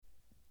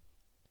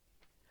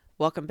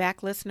Welcome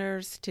back,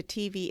 listeners, to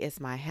TV is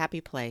My Happy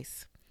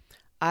Place.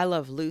 I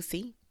love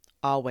Lucy,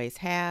 always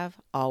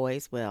have,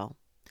 always will.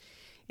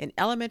 In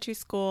elementary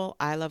school,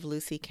 I Love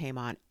Lucy came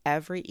on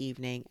every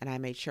evening, and I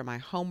made sure my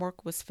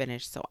homework was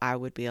finished so I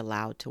would be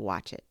allowed to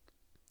watch it.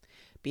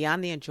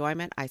 Beyond the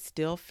enjoyment I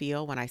still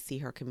feel when I see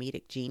her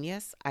comedic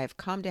genius, I have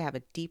come to have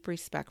a deep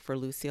respect for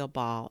Lucille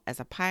Ball as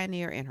a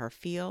pioneer in her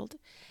field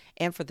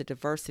and for the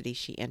diversity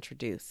she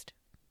introduced.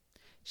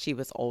 She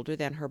was older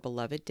than her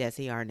beloved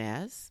Desi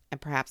Arnaz,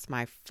 and perhaps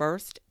my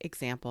first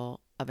example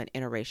of an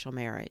interracial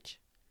marriage.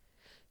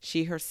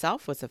 She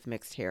herself was of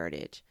mixed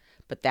heritage,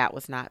 but that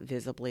was not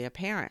visibly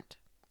apparent.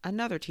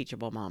 Another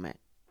teachable moment.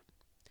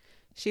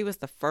 She was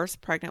the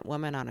first pregnant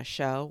woman on a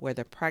show where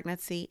the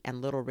pregnancy and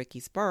little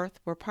Ricky's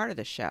birth were part of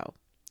the show.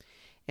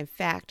 In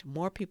fact,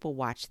 more people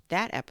watched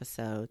that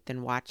episode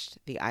than watched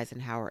the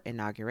Eisenhower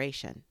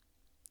inauguration.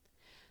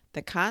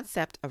 The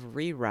concept of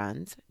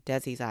reruns,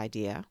 Desi's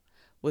idea,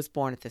 was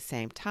born at the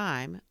same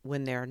time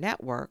when their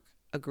network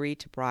agreed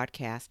to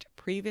broadcast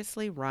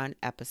previously run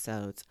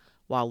episodes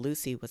while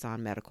Lucy was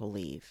on medical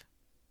leave.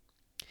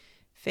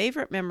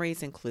 Favorite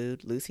memories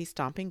include Lucy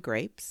stomping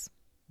grapes,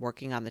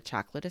 working on the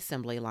chocolate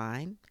assembly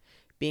line,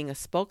 being a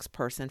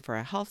spokesperson for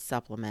a health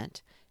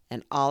supplement,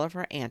 and all of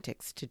her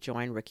antics to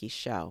join Ricky's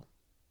show.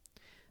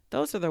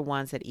 Those are the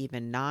ones that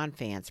even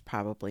non-fans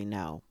probably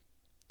know.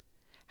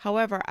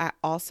 However, I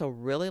also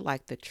really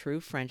like the true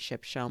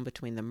friendship shown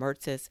between the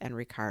Mertzes and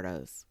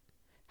Ricardos.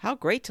 How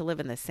great to live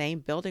in the same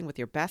building with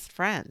your best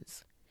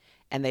friends.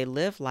 And they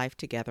live life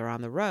together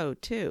on the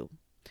road, too.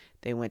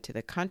 They went to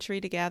the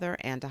country together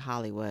and to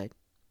Hollywood.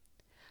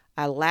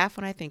 I laugh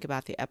when I think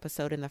about the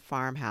episode in the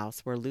farmhouse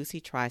where Lucy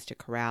tries to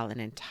corral an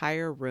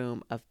entire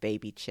room of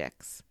baby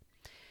chicks.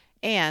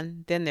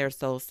 And then there's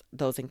those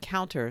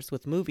encounters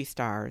with movie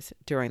stars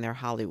during their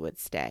Hollywood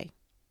stay.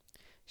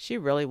 She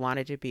really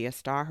wanted to be a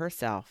star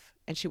herself,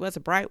 and she was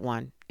a bright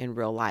one in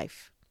real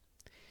life.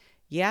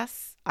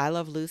 Yes, I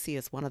Love Lucy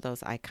is one of those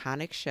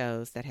iconic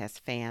shows that has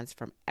fans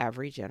from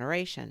every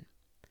generation.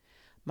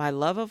 My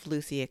love of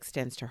Lucy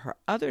extends to her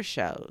other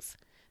shows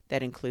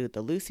that include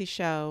The Lucy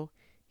Show,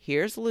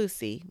 Here's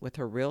Lucy with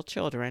her real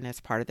children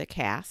as part of the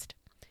cast,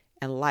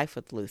 and Life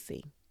with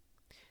Lucy.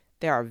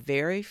 There are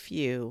very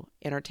few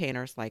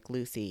entertainers like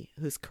Lucy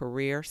whose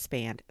career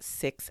spanned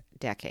 6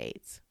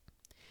 decades.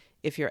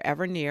 If you're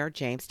ever near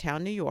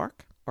Jamestown, New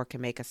York, or can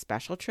make a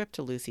special trip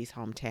to Lucy's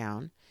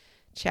hometown,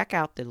 check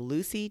out the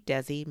Lucy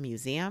Desi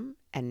Museum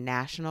and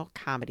National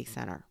Comedy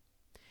Center.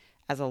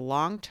 As a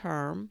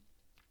long-term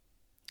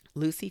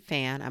Lucy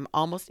fan, I'm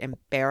almost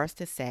embarrassed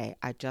to say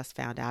I just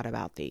found out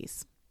about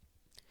these.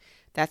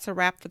 That's a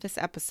wrap for this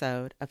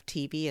episode of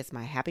TV is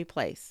My Happy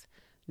Place.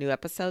 New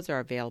episodes are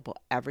available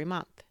every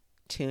month.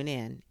 Tune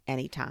in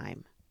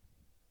anytime.